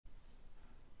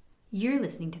You're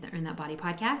listening to the Earn That Body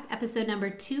podcast, episode number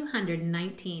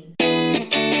 219.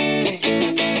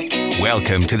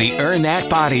 Welcome to the Earn That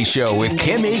Body Show with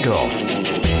Kim Eagle.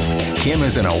 Kim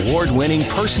is an award-winning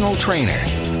personal trainer.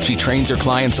 She trains her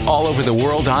clients all over the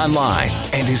world online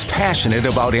and is passionate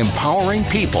about empowering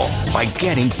people by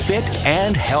getting fit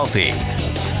and healthy.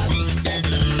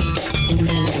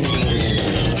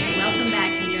 Welcome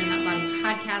back to the Earn That Body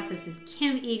podcast. This is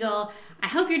Kim Eagle. I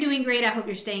hope you're doing great. I hope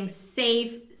you're staying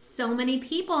safe. So many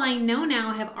people I know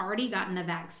now have already gotten the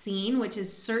vaccine, which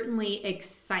is certainly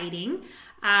exciting.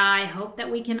 I hope that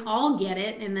we can all get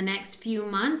it in the next few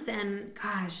months. And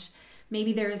gosh,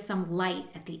 maybe there is some light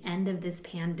at the end of this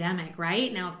pandemic,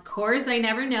 right? Now, of course, I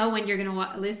never know when you're going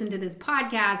to listen to this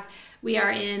podcast. We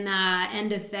are in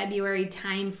end of February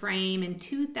time frame in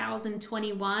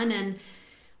 2021, and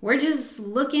we're just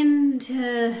looking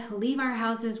to leave our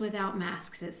houses without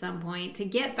masks at some point, to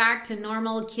get back to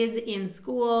normal, kids in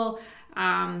school.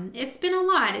 It's been a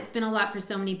lot. It's been a lot for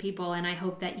so many people, and I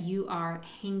hope that you are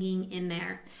hanging in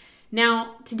there.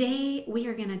 Now, today we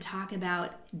are going to talk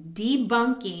about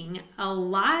debunking a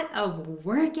lot of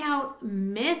workout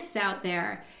myths out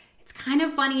there. It's kind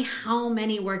of funny how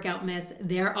many workout myths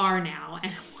there are now,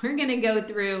 and we're going to go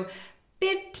through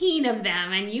 15 of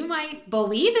them, and you might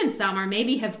believe in some or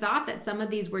maybe have thought that some of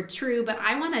these were true, but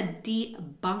I want to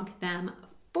debunk them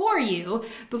for you.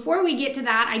 Before we get to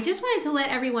that, I just wanted to let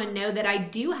everyone know that I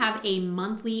do have a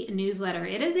monthly newsletter.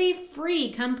 It is a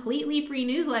free, completely free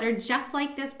newsletter, just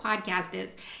like this podcast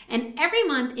is. And every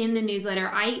month in the newsletter,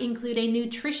 I include a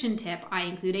nutrition tip, I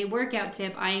include a workout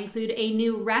tip, I include a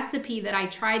new recipe that I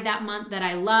tried that month that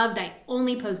I loved. I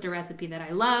only post a recipe that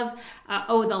I love.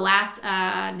 The last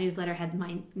newsletter had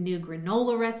my new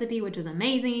granola recipe, which was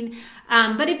amazing.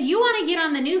 But if you want to get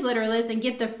on the newsletter list and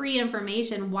get the free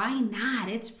information, why not?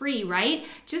 It's free, right?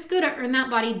 Just go to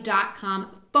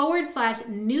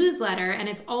earnthatbody.com/newsletter, and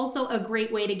it's also a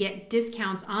great way to get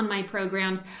discounts on my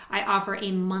programs. I offer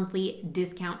a monthly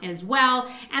discount as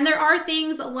well. And there are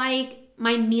things like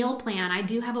my meal plan. I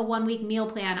do have a 1-week meal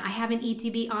plan. I have an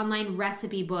ETB online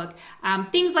recipe book.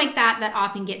 Things like that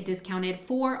often get discounted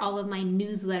for all of my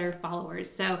newsletter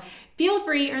followers. So feel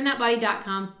free,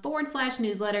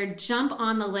 earnthatbody.com/newsletter. Jump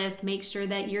on the list. Make sure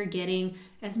that you're getting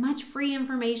as much free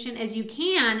information as you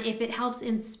can if it helps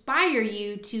inspire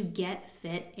you to get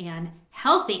fit and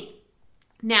healthy.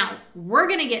 Now, we're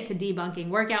going to get to debunking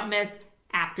workout myths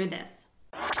after this.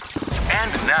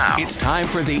 And now, it's time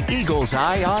for the Eagle's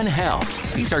Eye on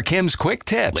Health. These are Kim's quick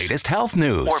tips, latest health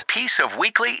news, or piece of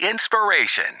weekly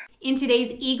inspiration. In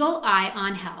today's Eagle Eye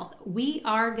on Health, we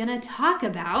are going to talk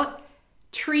about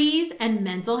trees and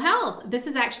mental health. This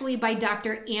is actually by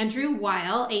Dr. Andrew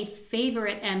Weil, a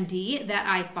favorite MD that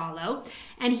I follow.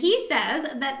 And he says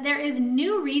that there is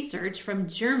new research from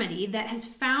Germany that has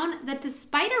found that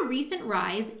despite a recent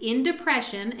rise in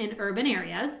depression in urban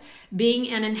areas, being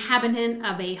an inhabitant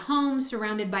of a home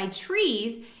surrounded by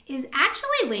trees is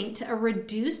actually linked to a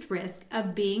reduced risk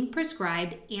of being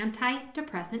prescribed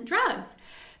antidepressant drugs.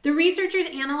 The researchers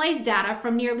analyzed data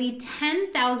from nearly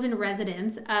 10,000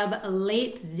 residents of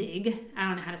Leipzig, I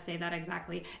don't know how to say that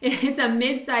exactly, it's a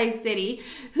mid-sized city,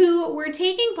 who were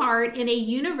taking part in a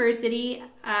university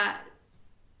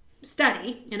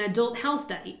study, an adult health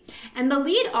study. And the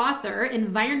lead author,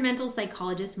 environmental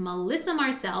psychologist Melissa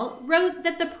Marcel, wrote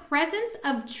that the presence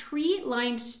of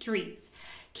tree-lined streets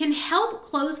can help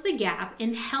close the gap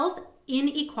in health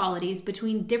inequalities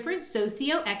between different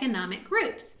socioeconomic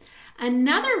groups.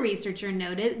 Another researcher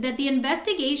noted that the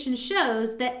investigation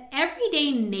shows that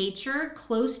everyday nature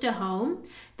close to home,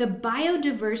 the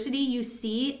biodiversity you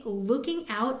see looking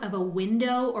out of a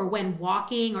window or when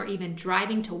walking or even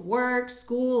driving to work,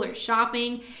 school, or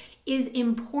shopping, is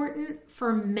important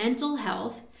for mental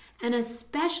health, and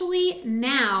especially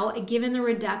now, given the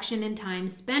reduction in time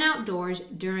spent outdoors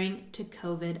during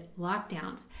COVID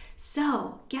lockdowns.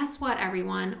 So, guess what,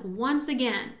 everyone? Once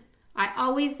again, I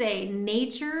always say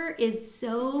nature is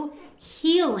so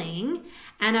healing,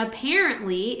 and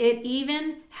apparently it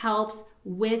even helps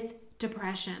with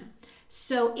depression.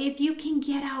 So if you can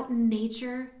get out in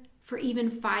nature for even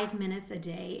 5 minutes a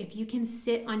day, if you can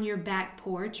sit on your back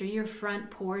porch or your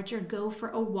front porch or go for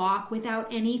a walk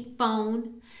without any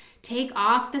phone, take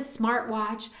off the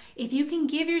smartwatch. If you can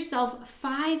give yourself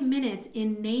 5 minutes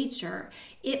in nature,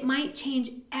 it might change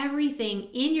everything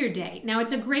in your day. Now,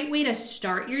 it's a great way to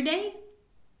start your day.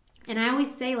 And I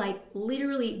always say,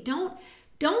 literally, don't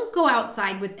go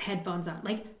outside with headphones on.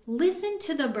 Listen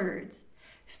to the birds.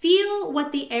 Feel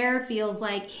what the air feels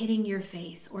like hitting your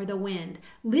face or the wind.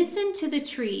 Listen to the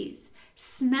trees.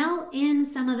 Smell in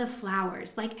some of the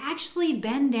flowers, like actually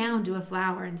bend down to a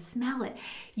flower and smell it.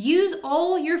 Use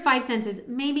all your 5 senses,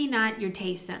 maybe not your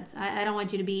taste sense. I don't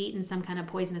want you to be eating some kind of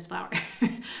poisonous flower,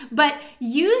 but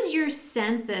use your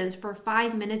senses for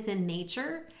 5 minutes in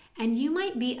nature, and you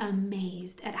might be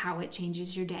amazed at how it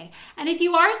changes your day. And if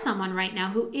you are someone right now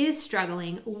who is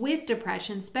struggling with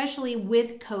depression, especially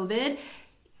with COVID,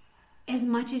 as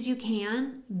much as you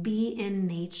can, be in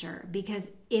nature, because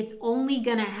it's only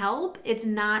going to help. It's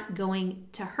not going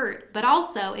to hurt. But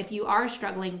also, if you are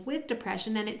struggling with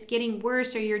depression and it's getting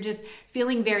worse, or you're just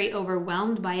feeling very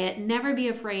overwhelmed by it, never be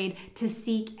afraid to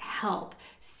seek help.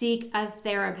 Seek a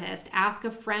therapist. Ask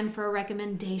a friend for a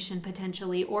recommendation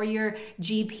potentially, or your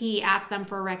GP, ask them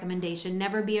for a recommendation.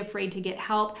 Never be afraid to get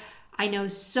help. I know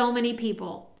so many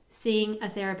people seeing a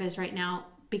therapist right now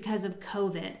because of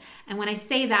COVID. And when I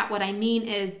say that, what I mean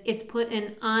is it's put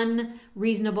an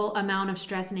unreasonable amount of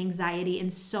stress and anxiety in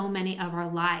so many of our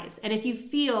lives. And if you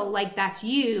feel like that's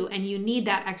you and you need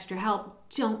that extra help,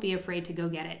 don't be afraid to go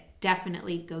get it.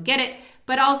 Definitely go get it.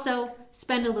 But also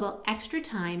spend a little extra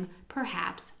time,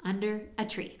 perhaps under a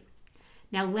tree.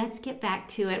 Now let's get back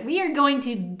to it. We are going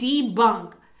to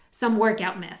debunk some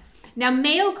workout myths. Now,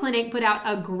 Mayo Clinic put out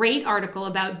a great article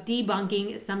about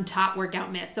debunking some top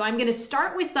workout myths. So I'm going to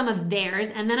start with some of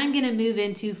theirs, and then I'm going to move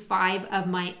into 5 of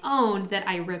my own that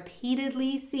I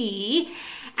repeatedly see.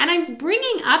 And I'm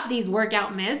bringing up these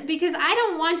workout myths because I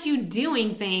don't want you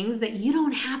doing things that you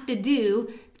don't have to do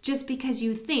just because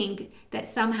you think that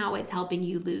somehow it's helping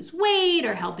you lose weight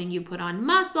or helping you put on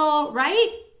muscle,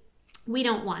 right? We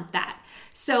don't want that.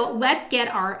 So let's get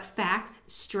our facts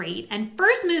straight and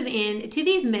first move in to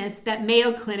these myths that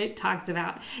Mayo Clinic talks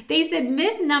about. They said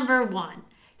myth number 1,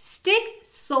 stick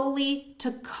solely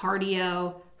to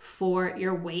cardio for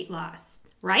your weight loss,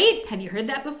 right? Have you heard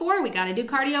that before? We got to do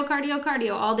cardio, cardio,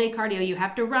 cardio, all day cardio. You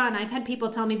have to run. I've had people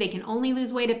tell me they can only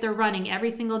lose weight if they're running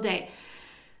every single day.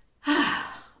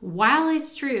 While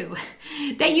it's true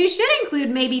that you should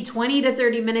include maybe 20 to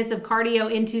 30 minutes of cardio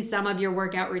into some of your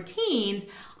workout routines,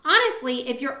 honestly,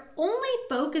 if you're only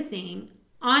focusing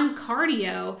on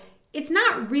cardio, it's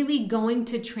not really going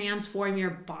to transform your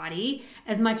body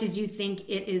as much as you think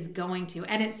it is going to.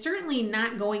 And it's certainly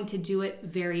not going to do it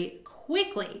very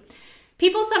quickly.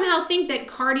 People somehow think that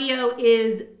cardio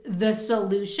is the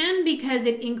solution because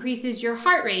it increases your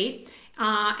heart rate.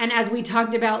 And as we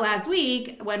talked about last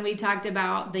week, when we talked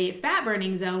about the fat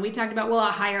burning zone, we talked about, well,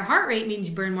 a higher heart rate means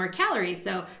you burn more calories.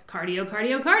 So cardio,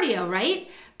 cardio, cardio,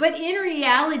 right? But in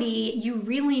reality, you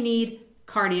really need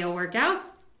cardio workouts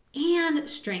and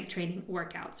strength training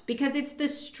workouts, because it's the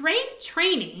strength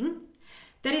training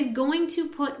that is going to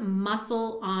put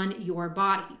muscle on your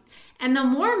body. And the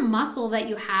more muscle that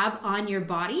you have on your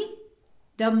body,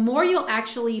 the more you'll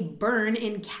actually burn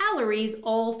in calories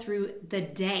all through the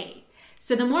day.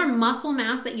 So the more muscle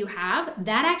mass that you have,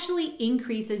 that actually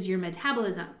increases your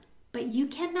metabolism. But you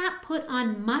cannot put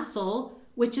on muscle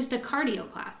with just a cardio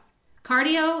class.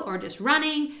 Cardio or just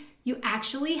running, you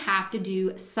actually have to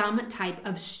do some type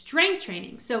of strength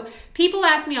training. So people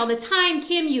ask me all the time,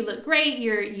 Kim, you look great.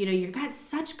 You've got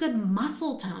such good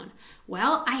muscle tone.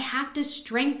 Well, I have to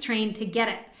strength train to get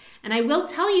it. And I will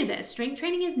tell you this, strength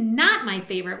training is not my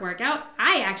favorite workout.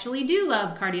 I actually do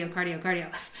love cardio, cardio,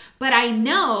 cardio. But I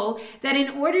know that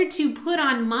in order to put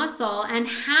on muscle and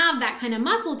have that kind of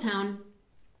muscle tone,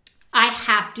 I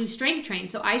have to strength train.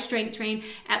 So I strength train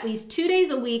at least 2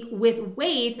 days a week with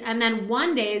weights, and then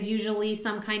one day is usually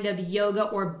some kind of yoga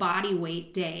or body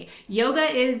weight day. Yoga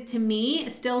is, to me,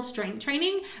 still strength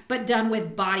training, but done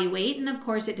with body weight. And of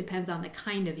course, it depends on the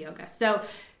kind of yoga. So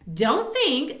don't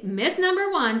think myth number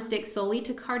 1, stick solely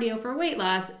to cardio for weight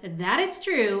loss, that it's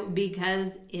true,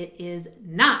 because it is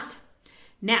not.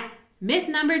 Now, myth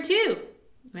number 2,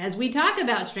 as we talk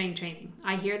about strength training,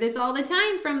 I hear this all the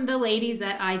time from the ladies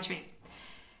that I train.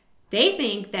 They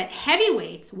think that heavy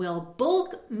weights will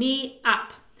bulk me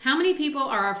up. How many people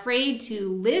are afraid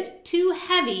to lift too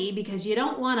heavy because you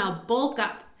don't want to bulk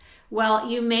up? Well,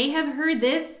 you may have heard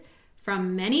this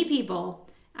from many people.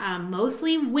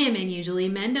 Mostly women usually.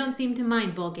 Men don't seem to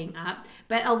mind bulking up.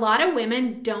 But a lot of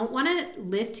women don't want to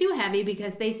lift too heavy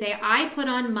because they say, I put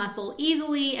on muscle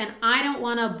easily and I don't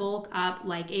want to bulk up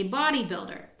like a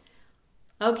bodybuilder.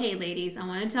 Okay, ladies, I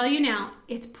want to tell you now,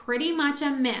 it's pretty much a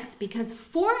myth, because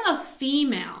for a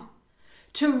female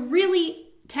to really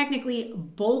technically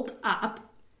bulk up,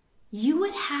 you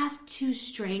would have to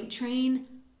strength train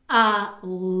a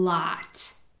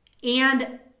lot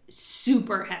and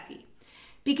super heavy.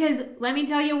 Because let me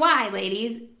tell you why,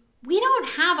 ladies, we don't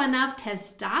have enough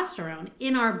testosterone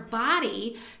in our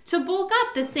body to bulk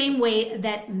up the same way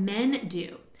that men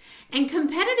do. And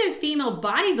competitive female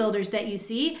bodybuilders that you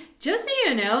see, just so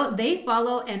you know, they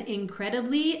follow an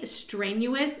incredibly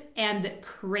strenuous and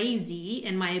crazy,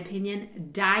 in my opinion,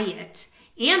 diet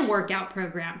and workout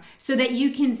program so that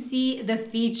you can see the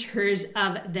features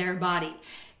of their body.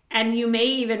 And you may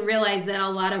even realize that a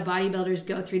lot of bodybuilders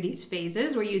go through these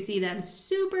phases where you see them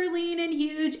super lean and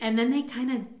huge, and then they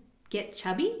kind of get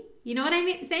chubby. You know what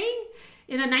I'm saying?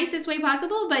 In the nicest way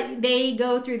possible, but they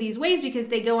go through these ways because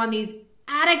they go on these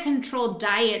out of control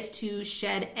diets to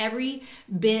shed every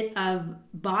bit of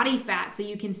body fat so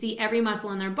you can see every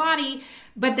muscle in their body,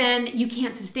 but then you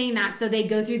can't sustain that. So they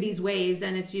go through these waves,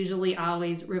 and it's usually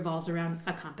always revolves around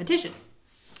a competition.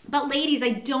 But ladies, I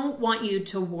don't want you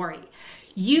to worry.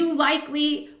 You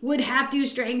likely would have to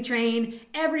strength train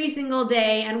every single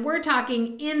day, and we're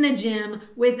talking in the gym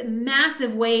with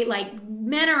massive weight, like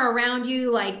men are around you,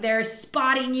 like they're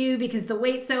spotting you because the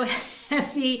weight's so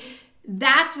heavy.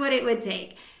 That's what it would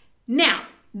take. Now,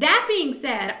 that being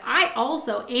said, I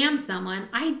also am someone,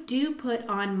 I do put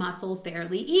on muscle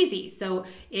fairly easy. So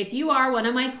if you are one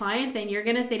of my clients and you're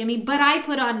going to say to me, but I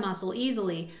put on muscle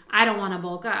easily, I don't want to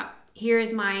bulk up.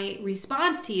 Here's my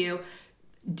response to you.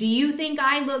 Do you think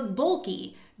I look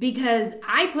bulky? Because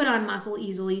I put on muscle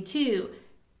easily too,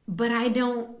 but I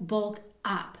don't bulk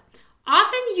up.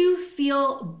 Often you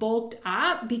feel bulked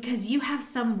up because you have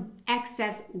some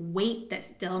excess weight that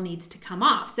still needs to come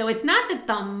off. So it's not that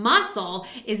the muscle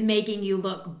is making you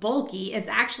look bulky. It's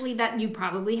actually that you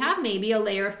probably have maybe a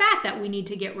layer of fat that we need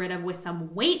to get rid of with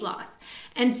some weight loss.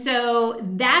 And so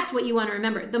that's what you want to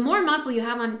remember. The more muscle you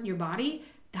have on your body,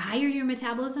 the higher your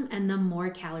metabolism and the more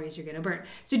calories you're going to burn.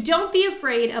 So don't be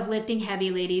afraid of lifting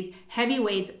heavy, ladies. Heavy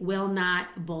weights will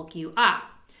not bulk you up.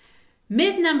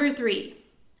 Myth number 3.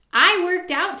 I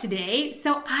worked out today,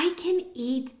 so I can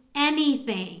eat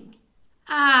anything.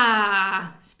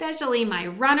 Especially my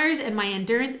runners and my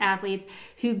endurance athletes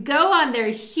who go on their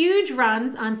huge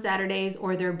runs on Saturdays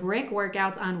or their brick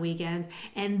workouts on weekends,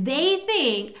 and they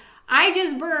think, I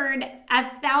just burned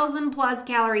 1,000+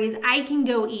 calories. I can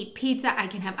go eat pizza. I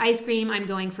can have ice cream. I'm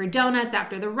going for donuts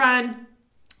after the run.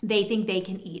 They think they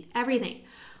can eat everything.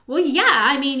 Well, yeah,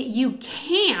 I mean, you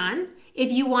can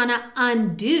if you want to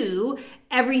undo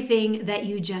everything that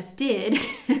you just did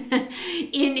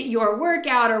in your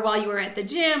workout or while you were at the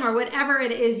gym or whatever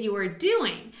it is you were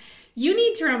doing. You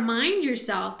need to remind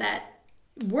yourself that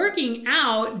working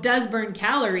out does burn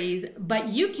calories, but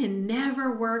you can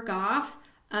never work off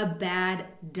a bad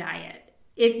diet.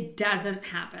 It doesn't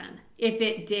happen. If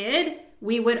it did,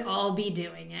 we would all be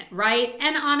doing it, right?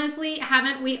 And honestly,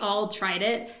 haven't we all tried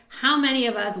it? How many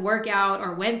of us work out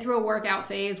or went through a workout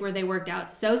phase where they worked out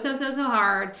so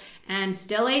hard and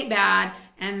still ate bad,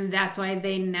 and that's why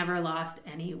they never lost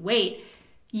any weight?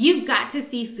 You've got to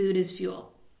see food as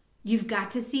fuel. You've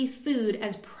got to see food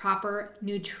as proper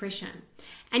nutrition.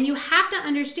 And you have to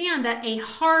understand that a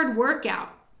hard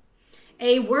workout,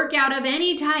 a workout of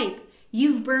any type,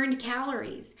 you've burned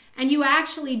calories. And you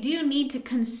actually do need to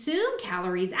consume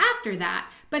calories after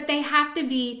that, but they have to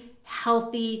be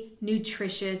healthy,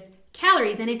 nutritious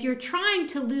calories. And if you're trying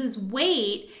to lose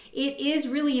weight, it is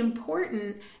really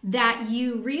important that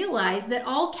you realize that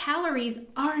all calories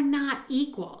are not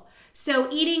equal.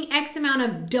 So eating X amount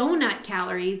of donut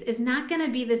calories is not going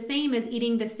to be the same as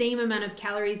eating the same amount of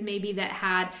calories maybe that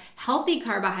had healthy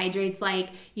carbohydrates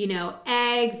like,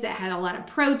 eggs that had a lot of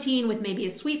protein with maybe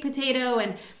a sweet potato.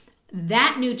 And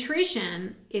that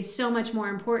nutrition is so much more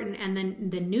important, and then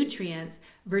the nutrients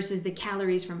versus the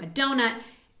calories from a donut.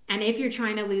 And if you're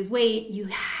trying to lose weight, you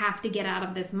have to get out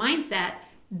of this mindset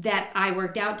that I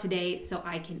worked out today so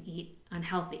I can eat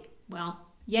unhealthy. Well,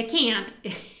 you can't.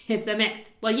 It's a myth.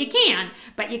 Well, you can,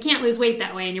 but you can't lose weight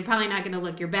that way, and you're probably not going to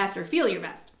look your best or feel your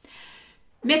best.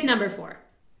 Myth number 4.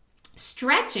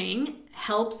 Stretching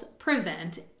helps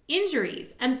prevent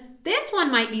injuries. And this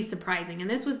one might be surprising, and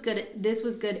this was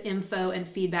good info and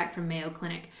feedback from Mayo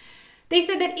Clinic. They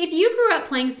said that if you grew up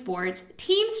playing sports,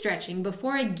 team stretching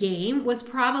before a game was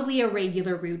probably a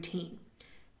regular routine.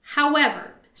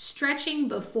 However, stretching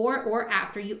before or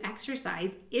after you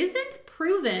exercise isn't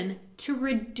proven to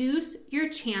reduce your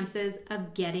chances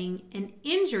of getting an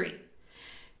injury.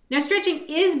 Now, stretching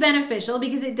is beneficial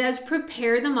because it does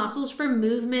prepare the muscles for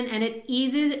movement and it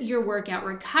eases your workout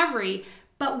recovery.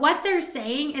 But what they're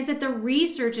saying is that the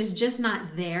research is just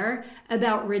not there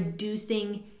about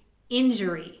reducing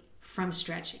injury from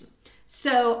stretching.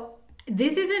 So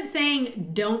this isn't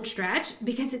saying don't stretch,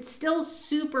 because it's still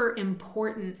super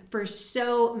important for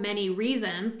so many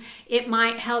reasons. It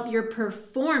might help your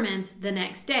performance the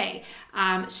next day.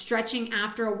 Stretching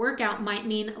after a workout might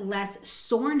mean less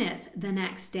soreness the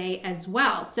next day as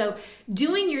well. So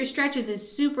doing your stretches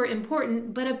is super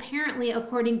important, but apparently,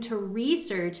 according to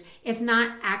research, it's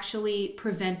not actually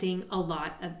preventing a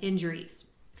lot of injuries.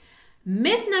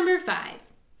 Myth number 5.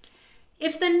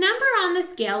 If the number on the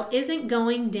scale isn't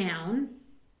going down,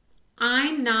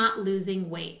 I'm not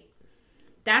losing weight.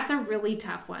 That's a really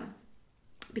tough one,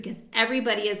 because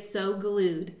everybody is so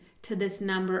glued to this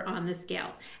number on the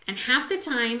scale. And half the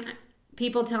time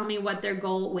people tell me what their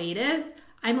goal weight is,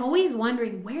 I'm always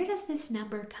wondering, where does this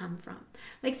number come from?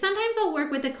 Like sometimes I'll work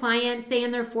with a client, say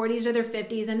in their 40s or their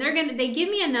 50s, and they give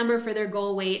me a number for their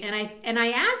goal weight, and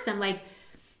I ask them, like,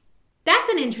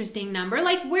 that's an interesting number.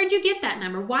 Like, where'd you get that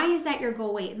number? Why is that your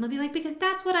goal weight? And they'll be like, because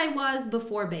that's what I was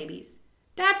before babies.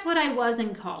 That's what I was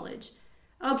in college.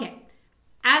 Okay,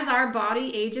 as our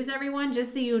body ages, everyone,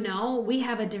 just so you know, we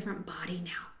have a different body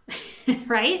now,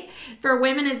 right? For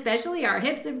women especially, our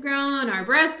hips have grown, our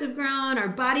breasts have grown, our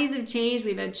bodies have changed,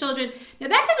 we've had children. Now,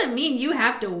 that doesn't mean you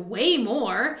have to weigh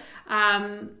more,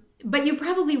 but you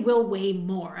probably will weigh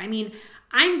more. I mean,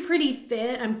 I'm pretty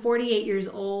fit. I'm 48 years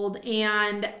old,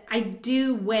 and I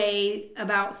do weigh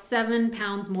about 7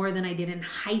 pounds more than I did in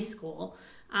high school.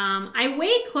 I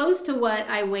weigh close to what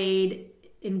I weighed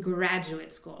in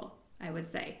graduate school, I would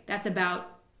say. That's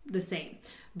about the same.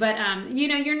 But,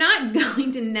 you're not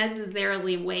going to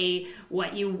necessarily weigh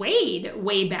what you weighed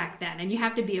way back then, and you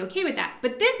have to be okay with that.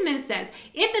 But this myth says,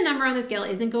 if the number on the scale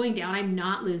isn't going down, I'm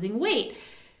not losing weight.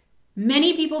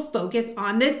 Many people focus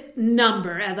on this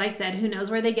number. As I said, who knows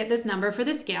where they get this number for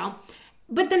the scale.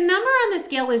 But the number on the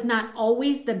scale is not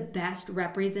always the best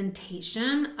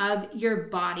representation of your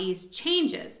body's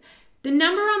changes. The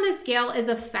number on the scale is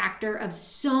a factor of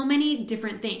so many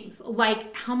different things,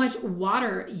 like how much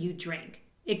water you drink.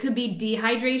 It could be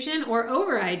dehydration or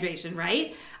overhydration,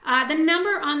 right? The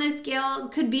number on the scale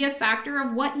could be a factor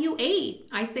of what you ate.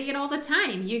 I say it all the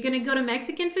time. You're going to go to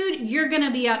Mexican food, you're going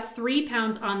to be up 3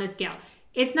 pounds on the scale.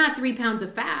 It's not 3 pounds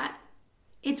of fat.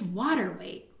 It's water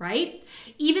weight, right?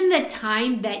 Even the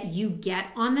time that you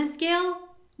get on the scale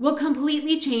will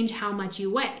completely change how much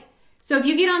you weigh. So if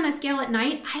you get on the scale at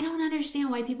night, I don't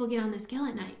understand why people get on the scale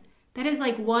at night. That is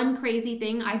like one crazy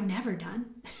thing I've never done.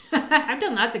 I've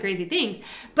done lots of crazy things,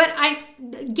 but I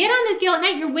get on the scale at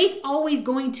night, your weight's always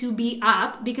going to be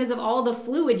up because of all the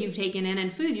fluid you've taken in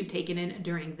and food you've taken in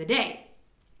during the day.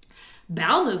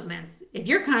 Bowel movements. If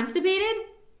you're constipated,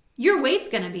 your weight's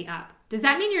going to be up. Does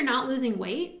that mean you're not losing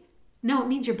weight? No, it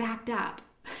means you're backed up,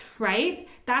 right?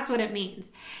 That's what it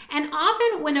means. And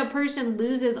often when a person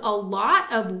loses a lot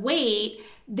of weight,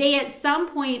 they at some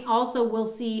point also will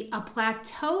see a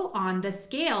plateau on the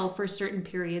scale for certain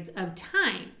periods of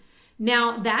time.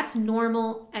 Now, that's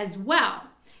normal as well.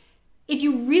 If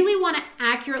you really want to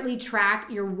accurately track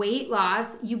your weight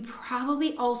loss, you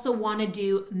probably also want to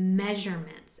do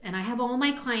measurements. And I have all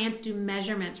my clients do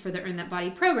measurements for the Earn That Body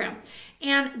program.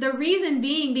 And the reason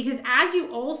being, because as you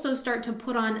also start to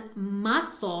put on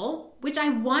muscle, which I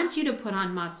want you to put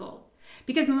on muscle,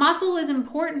 because muscle is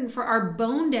important for our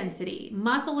bone density.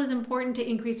 Muscle is important to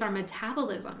increase our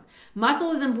metabolism.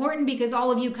 Muscle is important because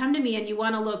all of you come to me and you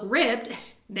want to look ripped,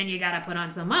 then you got to put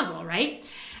on some muscle, right?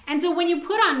 And so when you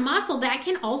put on muscle, that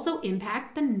can also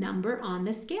impact the number on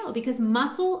the scale, because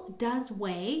muscle does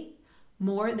weigh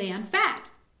more than fat.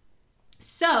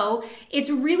 So it's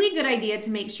a really good idea to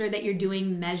make sure that you're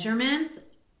doing measurements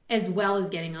as well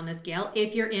as getting on the scale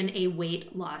if you're in a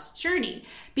weight loss journey.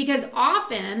 Because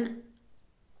often,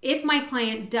 if my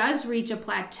client does reach a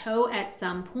plateau at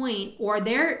some point, or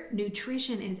their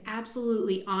nutrition is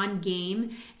absolutely on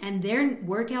game and their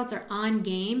workouts are on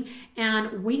game,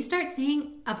 and we start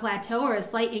seeing a plateau or a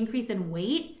slight increase in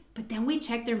weight, but then we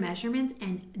check their measurements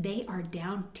and they are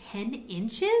down 10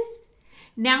 inches,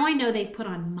 now I know they've put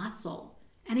on muscle.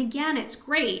 And again, it's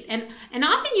great. And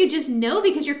often you just know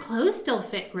because your clothes still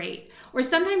fit great. Or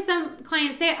sometimes some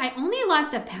clients say, I only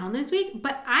lost a pound this week,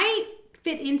 but I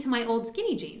fit into my old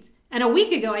skinny jeans. And a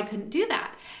week ago, I couldn't do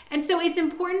that. And so it's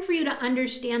important for you to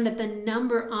understand that the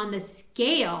number on the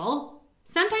scale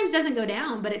sometimes doesn't go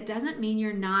down, but it doesn't mean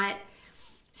you're not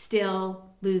still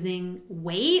losing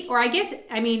weight. Or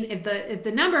if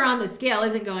the number on the scale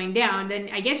isn't going down, then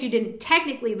I guess you didn't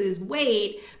technically lose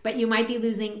weight, but you might be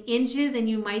losing inches and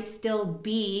you might still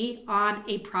be on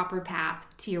a proper path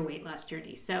to your weight loss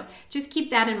journey. So just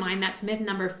keep that in mind. That's myth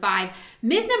number 5.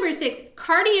 Myth number 6,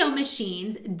 cardio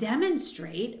machines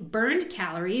demonstrate burned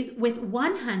calories with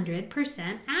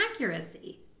 100%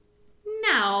 accuracy.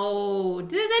 No.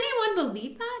 Does anyone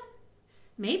believe that?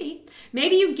 Maybe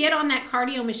you get on that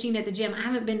cardio machine at the gym. I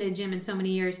haven't been to the gym in so many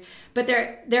years, but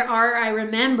there are, I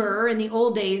remember in the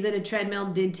old days that a treadmill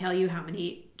did tell you how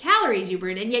many calories you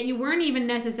burned, and yet you weren't even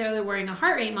necessarily wearing a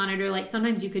heart rate monitor. Like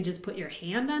sometimes you could just put your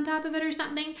hand on top of it or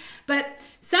something. But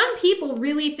some people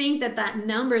really think that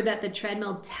number that the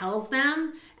treadmill tells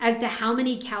them as to how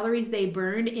many calories they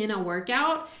burned in a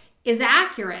workout is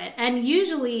accurate. And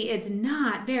usually it's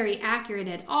not very accurate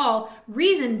at all.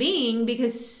 Reason being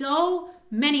because so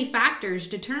many factors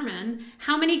determine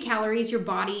how many calories your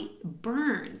body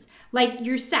burns, like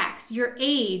your sex, your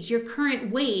age, your current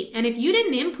weight. And if you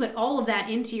didn't input all of that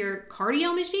into your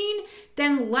cardio machine,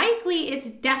 then likely it's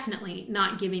definitely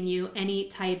not giving you any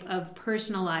type of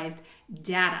personalized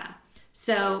data.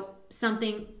 So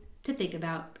something to think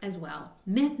about as well.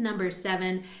 Myth number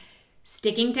 7,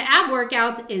 sticking to ab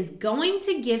workouts is going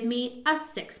to give me a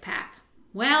six-pack.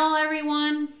 Well,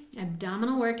 everyone,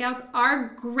 abdominal workouts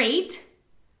are great.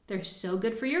 They're so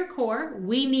good for your core.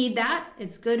 We need that.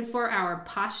 It's good for our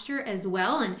posture as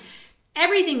well. And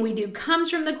everything we do comes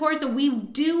from the core, so we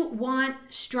do want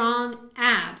strong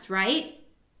abs, right?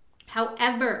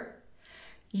 However,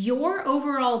 your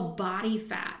overall body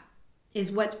fat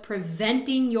is what's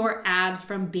preventing your abs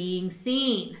from being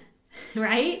seen,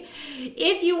 right?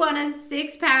 If you want a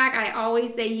six-pack, I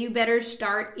always say you better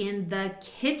start in the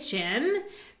kitchen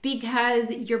because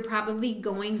you're probably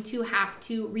going to have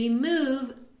to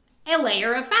remove a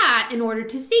layer of fat in order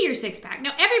to see your six-pack.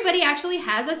 Now, everybody actually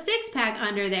has a six-pack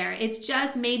under there. It's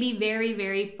just maybe very,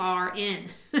 very far in.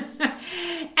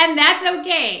 And that's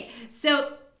okay.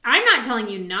 So I'm not telling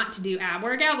you not to do ab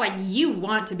workouts. Like, you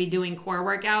want to be doing core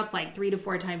workouts like 3 to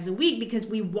 4 times a week because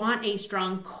we want a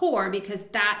strong core, because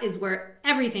that is where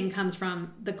everything comes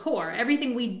from, the core.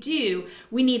 Everything we do,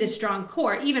 we need a strong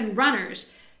core. Even runners,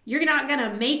 you're not going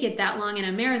to make it that long in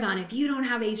a marathon if you don't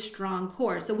have a strong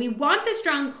core. So we want the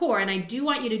strong core, and I do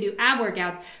want you to do ab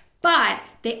workouts, but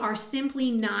they are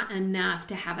simply not enough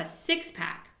to have a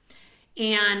six-pack.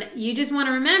 And you just want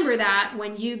to remember that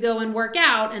when you go and work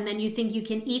out and then you think you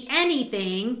can eat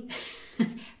anything,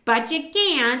 but you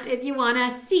can't if you want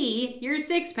to see your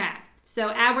six-pack. So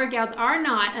ab workouts are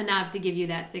not enough to give you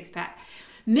that six-pack.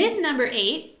 Myth number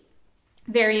 8,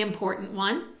 very important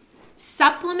one.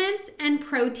 Supplements and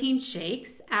protein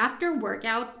shakes after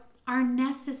workouts are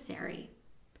necessary.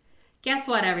 Guess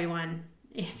what, everyone?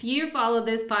 If you follow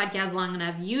this podcast long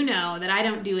enough, you know that I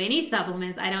don't do any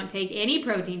supplements, I don't take any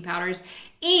protein powders,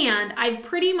 and I've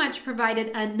pretty much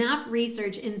provided enough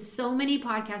research in so many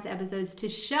podcast episodes to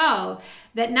show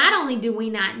that not only do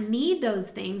we not need those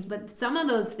things, but some of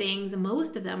those things,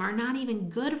 most of them, are not even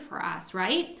good for us,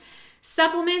 right?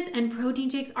 Supplements and protein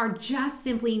shakes are just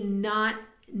simply not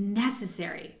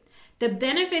necessary. The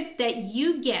benefits that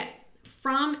you get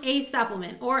from a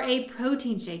supplement or a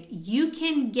protein shake, you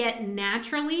can get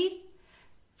naturally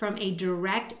from a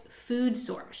direct food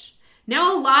source.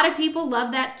 Now, a lot of people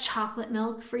love that chocolate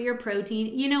milk for your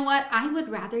protein. You know what? I would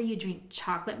rather you drink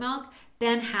chocolate milk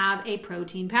than have a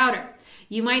protein powder.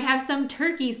 You might have some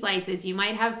turkey slices. You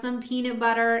might have some peanut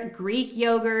butter, Greek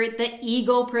yogurt, the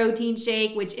Eagle protein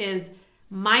shake, which is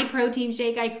my protein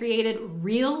shake I created,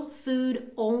 real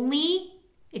food only.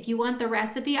 If you want the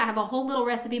recipe, I have a whole little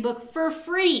recipe book for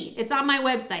free. It's on my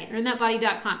website,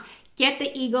 earnthatbody.com. Get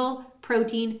the Eagle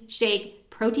protein shake,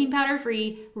 protein powder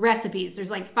free recipes.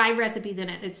 There's like 5 recipes in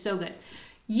it. It's so good.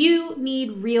 You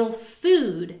need real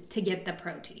food to get the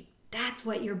protein. That's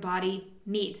what your body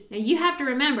needs. Now you have to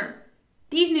remember,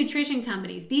 these nutrition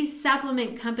companies, these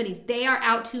supplement companies, they are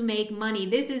out to make money.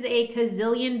 This is a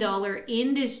gazillion-dollar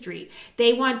industry.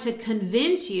 They want to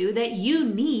convince you that you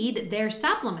need their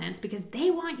supplements because they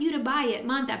want you to buy it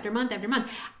month after month after month.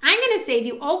 I'm going to save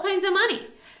you all kinds of money.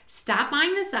 Stop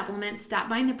buying the supplements, stop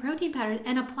buying the protein powders,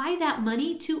 and apply that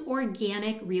money to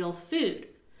organic, real food.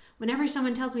 Whenever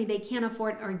someone tells me they can't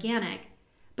afford organic,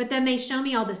 but then they show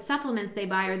me all the supplements they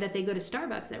buy or that they go to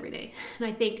Starbucks every day. And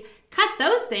I think, cut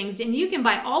those things and you can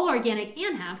buy all organic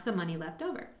and have some money left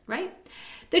over, right?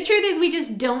 The truth is we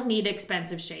just don't need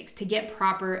expensive shakes to get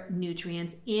proper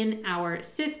nutrients in our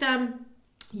system.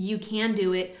 You can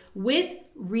do it with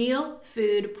real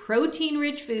food,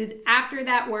 protein-rich foods after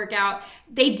that workout.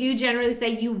 They do generally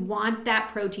say you want that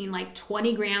protein like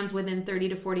 20 grams within 30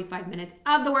 to 45 minutes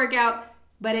of the workout,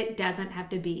 but it doesn't have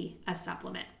to be a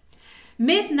supplement.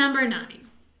 Myth number 9,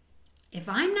 if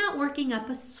I'm not working up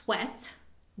a sweat,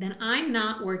 then I'm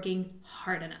not working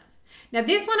hard enough. Now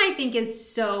this one I think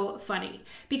is so funny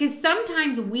because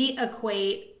sometimes we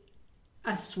equate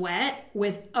a sweat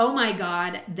with, oh my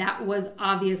God, that was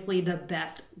obviously the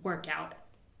best workout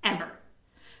ever.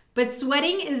 But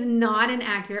sweating is not an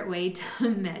accurate way to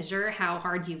measure how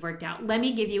hard you've worked out. Let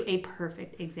me give you a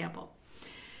perfect example.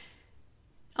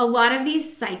 A lot of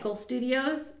these cycle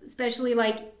studios, especially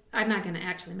like, I'm not going to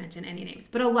actually mention any names,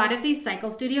 but a lot of these cycle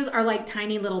studios are like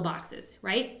tiny little boxes,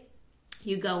 right?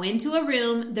 You go into a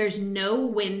room, there's no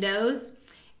windows,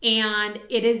 and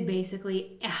it is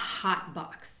basically a hot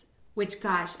box, which,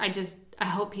 gosh, I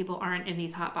hope people aren't in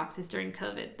these hot boxes during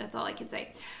COVID. That's all I can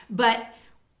say. But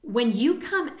when you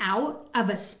come out of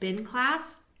a spin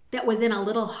class that was in a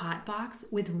little hot box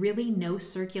with really no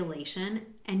circulation,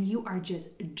 and you are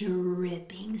just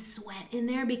dripping sweat in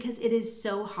there because it is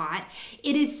so hot,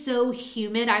 it is so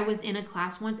humid. I was in a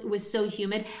class once, it was so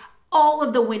humid. All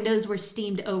of the windows were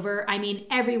steamed over. I mean,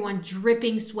 everyone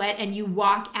dripping sweat, and you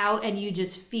walk out and you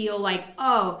just feel like,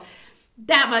 oh,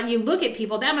 you look at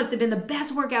people, that must have been the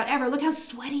best workout ever. Look how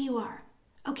sweaty you are.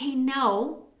 Okay,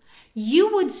 no.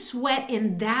 You would sweat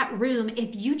in that room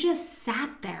if you just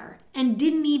sat there and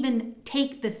didn't even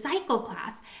take the cycle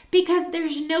class, because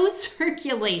there's no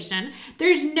circulation,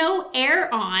 there's no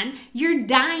air on, you're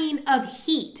dying of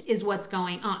heat is what's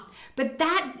going on. But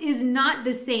that is not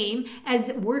the same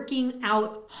as working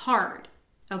out hard,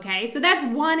 okay? So that's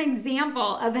one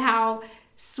example of how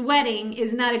sweating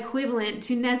is not equivalent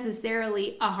to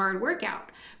necessarily a hard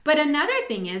workout. But another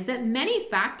thing is that many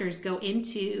factors go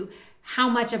into how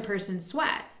much a person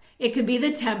sweats. It could be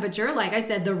the temperature. Like I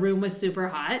said, the room was super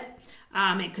hot.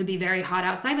 It could be very hot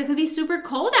outside, but it could be super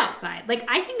cold outside. Like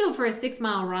I can go for a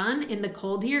 6-mile run in the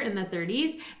cold here in the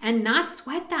 30s and not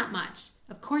sweat that much.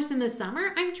 Of course, in the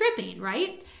summer, I'm dripping,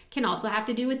 right? Can also have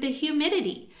to do with the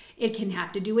humidity. It can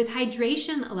have to do with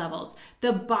hydration levels.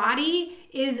 The body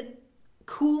is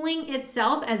cooling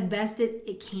itself as best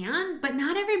it can, but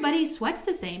not everybody sweats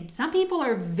the same. Some people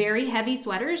are very heavy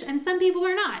sweaters and some people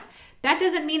are not. That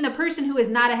doesn't mean the person who is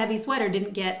not a heavy sweater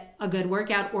didn't get a good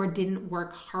workout or didn't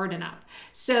work hard enough.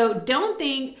 So don't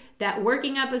think that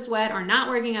working up a sweat or not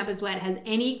working up a sweat has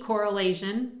any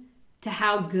correlation to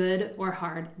how good or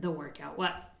hard the workout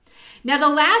was. Now, the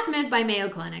last myth by Mayo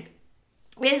Clinic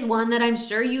is one that I'm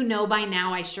sure you know by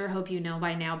now. I sure hope you know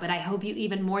by now, but I hope you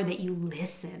even more that you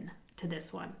listen to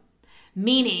this one.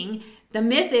 Meaning, the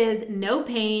myth is no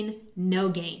pain, no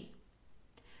gain.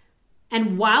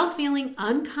 And while feeling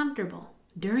uncomfortable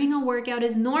during a workout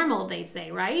is normal, they say,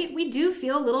 right? We do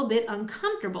feel a little bit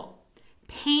uncomfortable.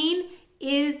 Pain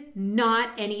is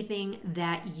not anything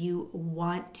that you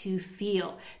want to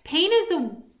feel. Pain is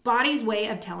the body's way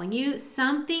of telling you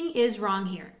something is wrong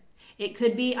here. It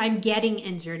could be I'm getting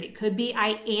injured. It could be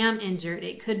I am injured.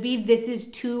 It could be this is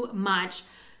too much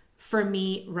for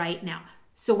me right now.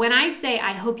 So when I say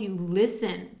I hope you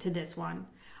listen to this one,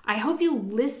 I hope you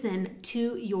listen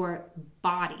to your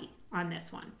body on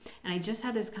this one. And I just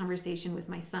had this conversation with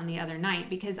my son the other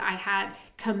night because I had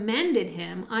commended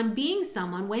him on being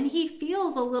someone when he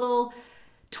feels a little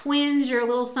twinge or a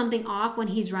little something off when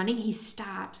he's running, he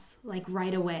stops like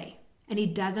right away and he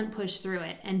doesn't push through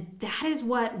it. And that is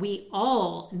what we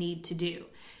all need to do.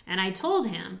 And I told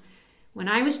him when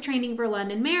I was training for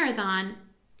London Marathon,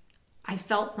 I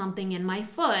felt something in my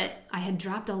foot. I had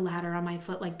dropped a ladder on my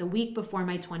foot like the week before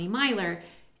my 20-miler.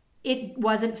 It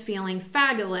wasn't feeling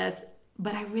fabulous,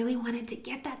 but I really wanted to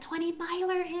get that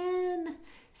 20-miler in.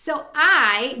 So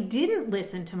I didn't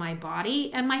listen to my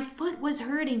body and my foot was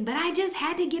hurting, but I just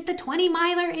had to get the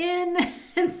 20-miler in.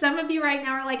 And some of you right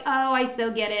now are like, oh, I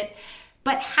so get it.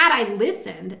 But had I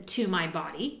listened to my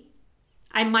body,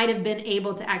 I might have been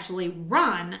able to actually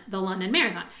run the London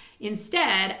Marathon.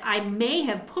 Instead, I may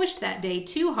have pushed that day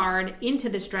too hard into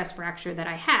the stress fracture that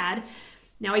I had.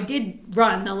 Now, I did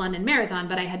run the London Marathon,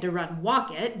 but I had to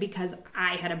walk it because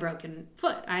I had a broken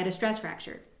foot. I had a stress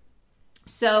fracture.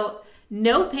 So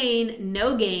no pain,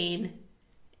 no gain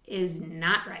is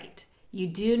not right. You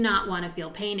do not want to feel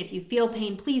pain. If you feel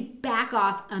pain, please back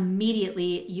off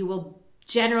immediately. You will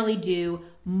generally do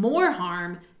more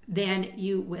harm than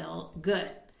you will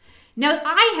good. Now,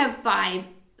 I have 5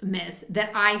 myths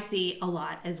that I see a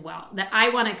lot as well that I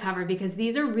want to cover because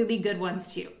these are really good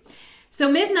ones too.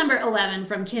 So myth number 11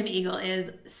 from Kim Eagle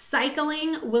is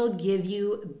cycling will give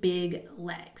you big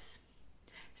legs.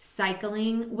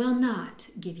 Cycling will not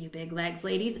give you big legs,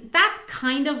 ladies. That's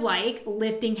kind of like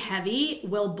lifting heavy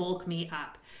will bulk me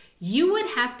up. You would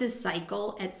have to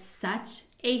cycle at such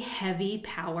a heavy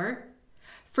power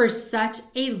for such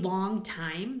a long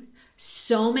time,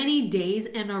 so many days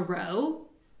in a row,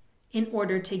 in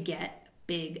order to get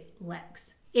big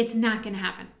legs. It's not going to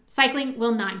happen. Cycling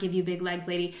will not give you big legs,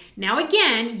 lady. Now,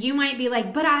 again, you might be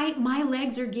like, but my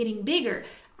legs are getting bigger.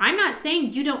 I'm not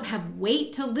saying you don't have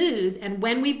weight to lose. And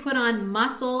when we put on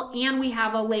muscle and we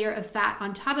have a layer of fat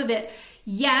on top of it,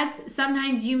 yes,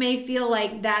 sometimes you may feel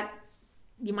like that.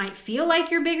 You might feel like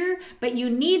you're bigger, but you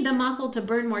need the muscle to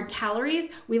burn more calories.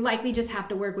 We likely just have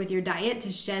to work with your diet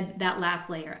to shed that last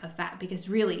layer of fat, because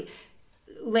really,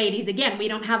 ladies, again, we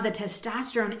don't have the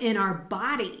testosterone in our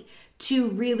body to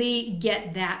really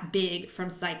get that big from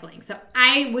cycling. So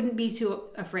I wouldn't be too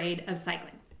afraid of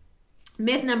cycling.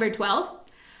 Myth number 12,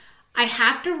 I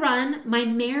have to run my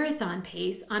marathon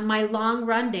pace on my long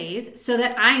run days so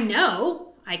that I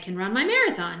know I can run my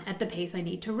marathon at the pace I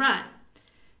need to run.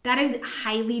 That is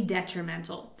highly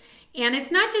detrimental. And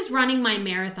it's not just running my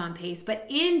marathon pace, but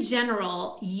in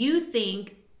general, you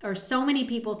think, or so many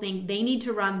people think, they need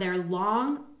to run their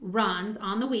long runs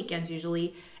on the weekends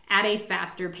usually at a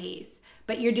faster pace,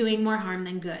 but you're doing more harm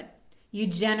than good. You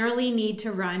generally need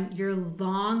to run your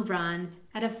long runs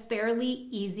at a fairly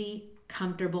easy,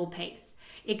 comfortable pace.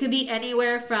 It could be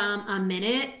anywhere from a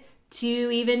minute to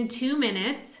even 2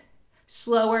 minutes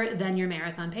slower than your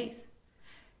marathon pace.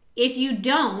 If you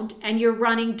don't, and you're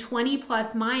running 20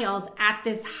 plus miles at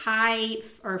this high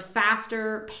or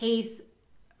faster pace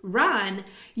run,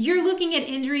 you're looking at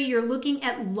injury, you're looking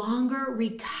at longer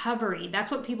recovery.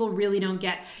 That's what people really don't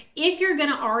get. If you're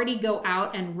going to already go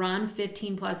out and run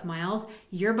 15 plus miles,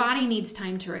 your body needs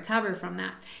time to recover from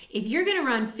that. If you're going to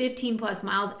run 15 plus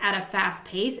miles at a fast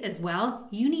pace as well,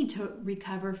 you need to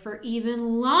recover for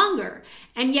even longer.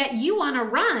 And yet you want to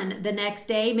run the next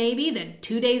day, maybe then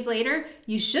 2 days later,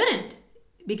 you shouldn't,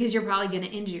 because you're probably going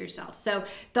to injure yourself. So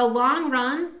the long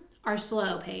runs are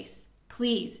slow pace.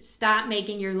 Please stop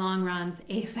making your long runs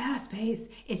a fast pace.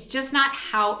 It's just not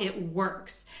how it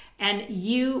works. And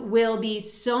you will be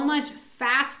so much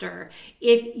faster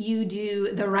if you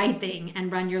do the right thing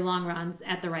and run your long runs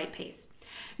at the right pace.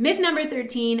 Myth number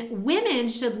 13, women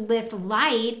should lift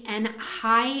light and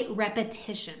high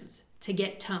repetitions to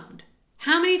get toned.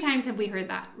 How many times have we heard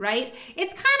that, right?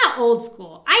 It's kind of old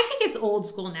school. I think it's old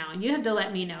school now, and you have to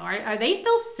let me know. Are they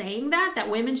still saying that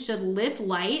women should lift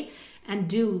light and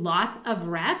do lots of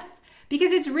reps?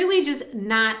 Because it's really just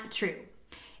not true.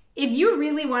 If you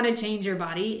really want to change your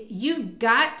body, you've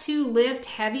got to lift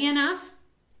heavy enough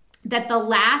that the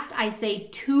last, I say,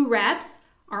 2 reps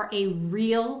are a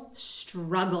real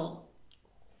struggle.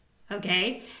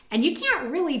 Okay? And you can't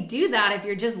really do that if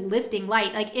you're just lifting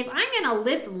light. Like if I'm going to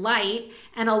lift light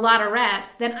and a lot of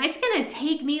reps, then it's going to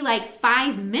take me like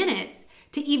 5 minutes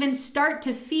to even start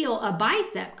to feel a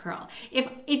bicep curl. If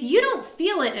you don't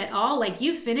feel it at all, like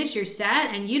you finish your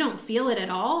set and you don't feel it at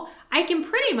all, I can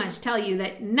pretty much tell you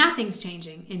that nothing's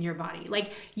changing in your body.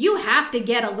 Like you have to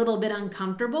get a little bit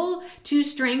uncomfortable to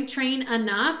strength train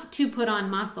enough to put on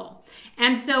muscle.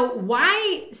 And so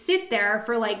why sit there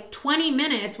for like 20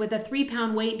 minutes with a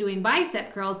 3-pound weight doing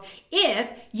bicep curls if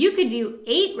you could do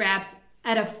 8 reps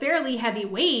at a fairly heavy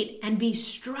weight and be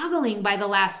struggling by the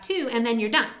last 2 and then you're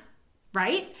done?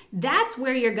 Right? That's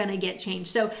where you're going to get change.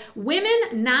 So women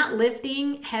not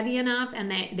lifting heavy enough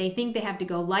and they think they have to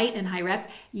go light and high reps,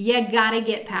 you got to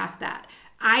get past that.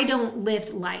 I don't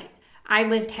lift light. I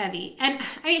lift heavy. And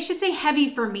I should say heavy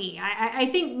for me. I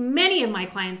think many of my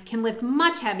clients can lift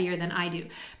much heavier than I do,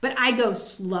 but I go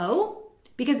slow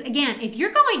because again, if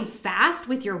you're going fast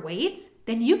with your weights,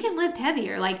 then you can lift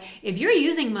heavier. Like if you're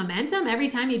using momentum every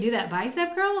time you do that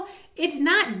bicep curl, it's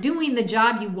not doing the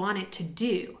job you want it to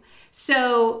do.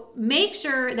 So make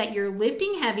sure that you're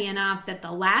lifting heavy enough that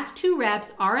the last 2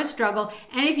 reps are a struggle.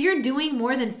 And if you're doing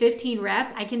more than 15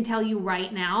 reps, I can tell you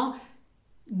right now,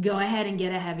 go ahead and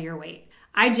get a heavier weight.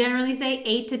 I generally say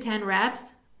 8 to 10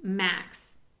 reps max.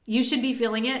 You should be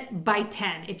feeling it by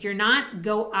 10. If you're not,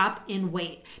 go up in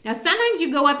weight. Now, sometimes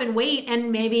you go up in weight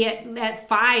and maybe at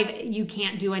 5 you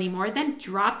can't do anymore. Then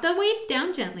drop the weights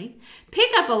down gently,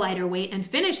 pick up a lighter weight and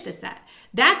finish the set.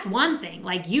 That's one thing.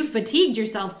 Like you fatigued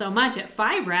yourself so much at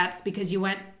 5 reps because you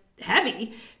went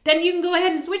heavy, then you can go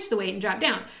ahead and switch the weight and drop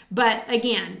down. But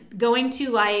again, going too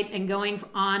light and going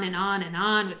on and on and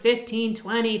on with 15,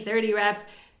 20, 30 reps,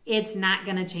 it's not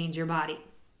going to change your body.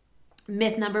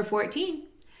 Myth number 14.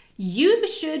 You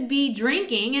should be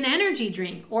drinking an energy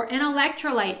drink or an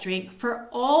electrolyte drink for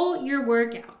all your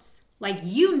workouts. Like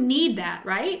you need that,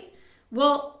 right?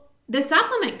 Well, the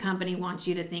supplement company wants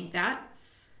you to think that.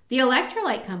 The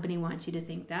electrolyte company wants you to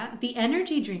think that. The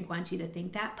energy drink wants you to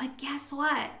think that. But guess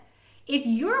what? If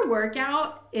your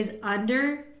workout is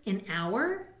under an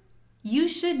hour, you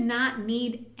should not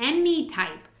need any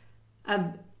type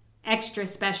of extra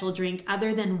special drink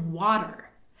other than water.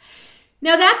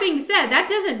 Now, that being said, that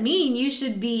doesn't mean you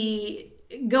should be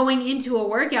going into a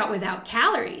workout without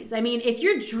calories. I mean, if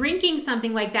you're drinking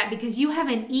something like that because you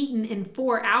haven't eaten in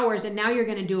 4 hours and now you're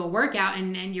going to do a workout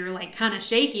and you're like kind of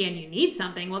shaky and you need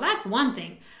something, well, that's one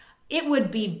thing. It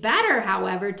would be better,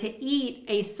 however, to eat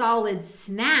a solid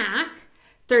snack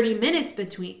 30 minutes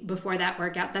before that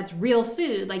workout. That's real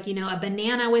food, like, a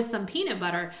banana with some peanut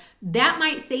butter. That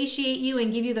might satiate you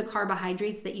and give you the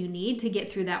carbohydrates that you need to get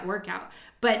through that workout.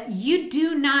 But you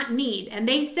do not need, and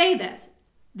they say this,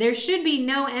 there should be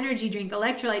no energy drink,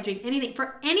 electrolyte drink,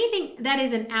 anything that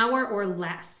is an hour or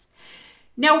less.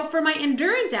 Now, for my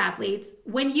endurance athletes,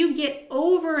 when you get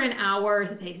over an hour,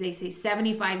 they say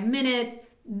 75 minutes,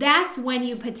 that's when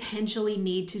you potentially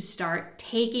need to start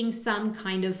taking some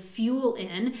kind of fuel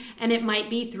in, and it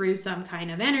might be through some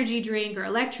kind of energy drink or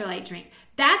electrolyte drink.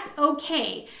 That's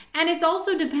okay. And it's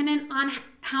also dependent on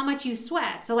how much you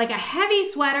sweat. So like a heavy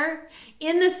sweater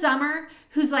in the summer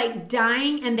who's like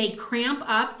dying and they cramp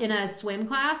up in a swim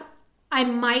class, I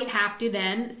might have to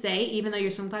then say, even though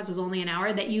your swim class was only an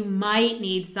hour, that you might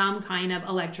need some kind of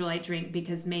electrolyte drink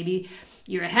because maybe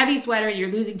you're a heavy sweater and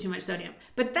you're losing too much sodium.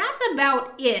 But that's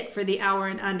about it for the hour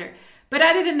and under. But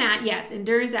other than that, yes,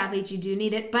 endurance athletes, you do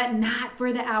need it, but not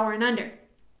for the hour and under.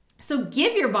 So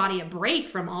give your body a break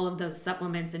from all of those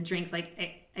supplements and drinks.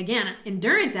 Like, again,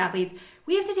 endurance athletes,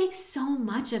 we have to take so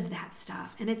much of that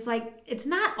stuff. And it's like, it's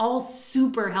not all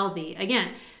super healthy.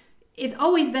 Again, it's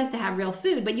always best to have real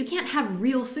food, but you can't have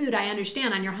real food, I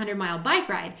understand, on your 100-mile bike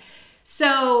ride.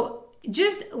 So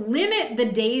just limit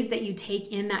the days that you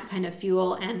take in that kind of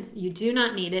fuel, and you do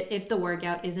not need it if the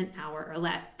workout is an hour or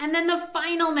less. And then the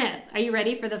final myth. Are you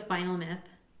ready for the final myth?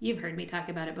 You've heard me talk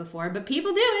about it before, but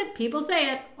people do it. People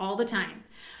say it all the time.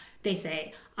 They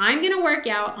say, I'm going to work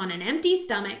out on an empty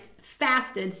stomach,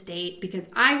 fasted state, because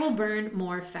I will burn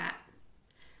more fat.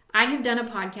 I have done a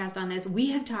podcast on this.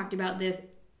 We have talked about this.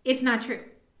 It's not true.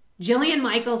 Jillian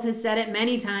Michaels has said it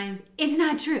many times. It's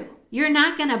not true. You're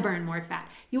not going to burn more fat.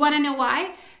 You want to know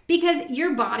why? Because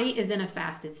your body is in a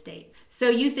fasted state. So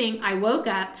you think, I woke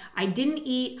up, I didn't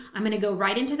eat, I'm going to go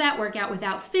right into that workout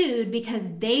without food because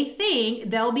they think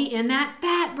they'll be in that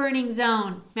fat burning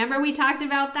zone. Remember we talked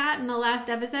about that in the last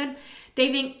episode?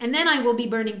 They think, and then I will be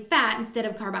burning fat instead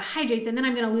of carbohydrates, and then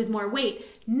I'm going to lose more weight.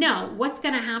 No, what's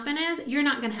going to happen is you're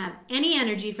not going to have any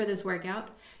energy for this workout.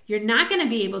 You're not going to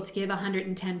be able to give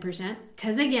 110%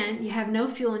 because, again, you have no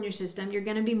fuel in your system. You're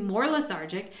going to be more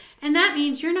lethargic, and that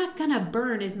means you're not going to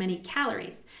burn as many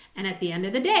calories. And at the end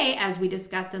of the day, as we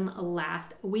discussed in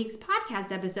last week's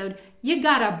podcast episode, you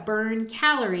got to burn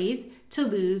calories to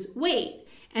lose weight.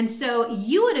 And so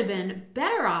you would have been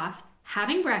better off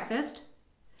having breakfast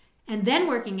and then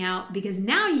working out, because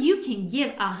now you can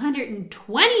give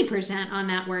 120% on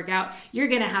that workout. You're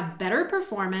going to have better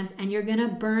performance and you're going to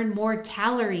burn more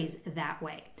calories that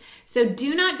way. So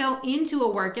do not go into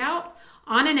a workout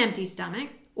on an empty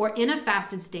stomach or in a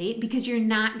fasted state, because you're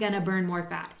not going to burn more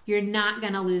fat. You're not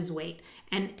going to lose weight.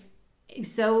 And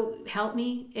so help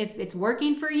me, if it's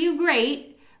working for you,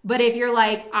 great. But if you're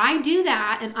like, I do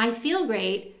that and I feel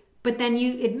great, but then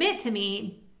you admit to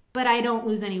me, but I don't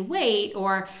lose any weight,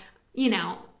 or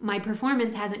my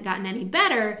performance hasn't gotten any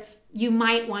better, you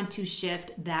might want to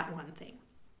shift that one thing.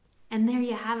 And there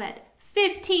you have it.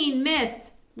 15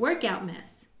 myths, workout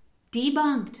myths,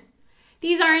 debunked.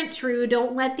 These aren't true.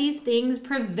 Don't let these things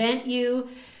prevent you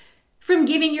from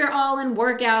giving your all in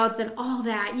workouts and all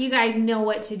that. You guys know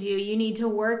what to do. You need to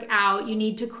work out. You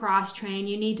need to cross train.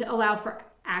 You need to allow for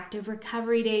active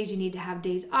recovery days. You need to have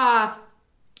days off.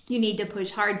 You need to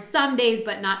push hard some days,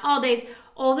 but not all days.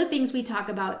 All the things we talk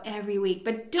about every week.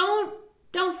 But don't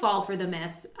fall for the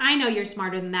myths. I know you're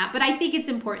smarter than that, but I think it's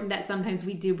important that sometimes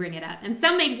we do bring it up. And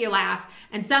some make you laugh,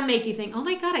 and some make you think, oh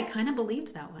my God, I kind of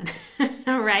believed that one.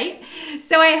 All right?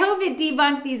 So I hope it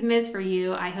debunked these myths for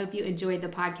you. I hope you enjoyed the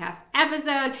podcast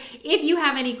episode. If you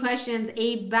have any questions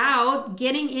about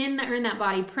getting in the Earn That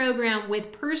Body program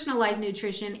with personalized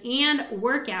nutrition and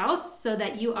workouts so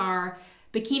that you are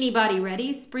bikini body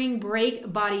ready, spring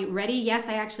break body ready. Yes,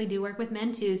 I actually do work with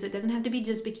men too, so it doesn't have to be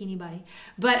just bikini body.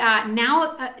 But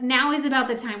now is about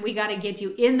the time we got to get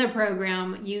you in the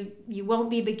program. You won't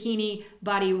be bikini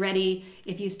body ready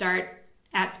if you start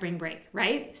at spring break,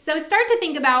 right? So start to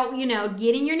think about,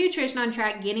 getting your nutrition on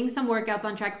track, getting some workouts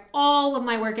on track. All of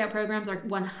my workout programs are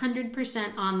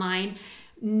 100% online.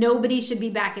 Nobody should be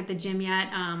back at the gym yet.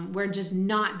 We're just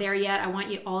not there yet. I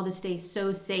want you all to stay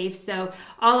so safe. So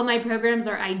all of my programs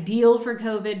are ideal for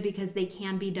COVID because they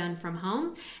can be done from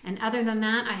home. And other than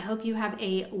that, I hope you have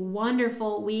a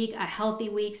wonderful week, a healthy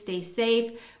week. Stay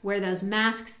safe, wear those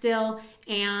masks still.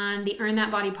 And the Earn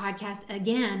That Body podcast,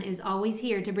 again, is always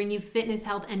here to bring you fitness,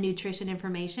 health, and nutrition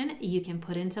information you can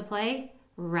put into play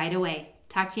right away.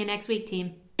 Talk to you next week,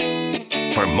 team.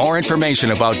 For more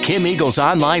information about Kim Eagle's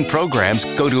online programs,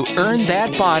 go to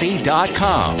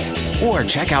earnthatbody.com or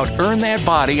check out Earn That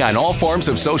Body on all forms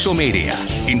of social media,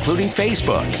 including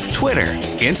Facebook, Twitter,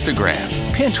 Instagram,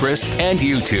 Pinterest, and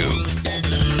YouTube.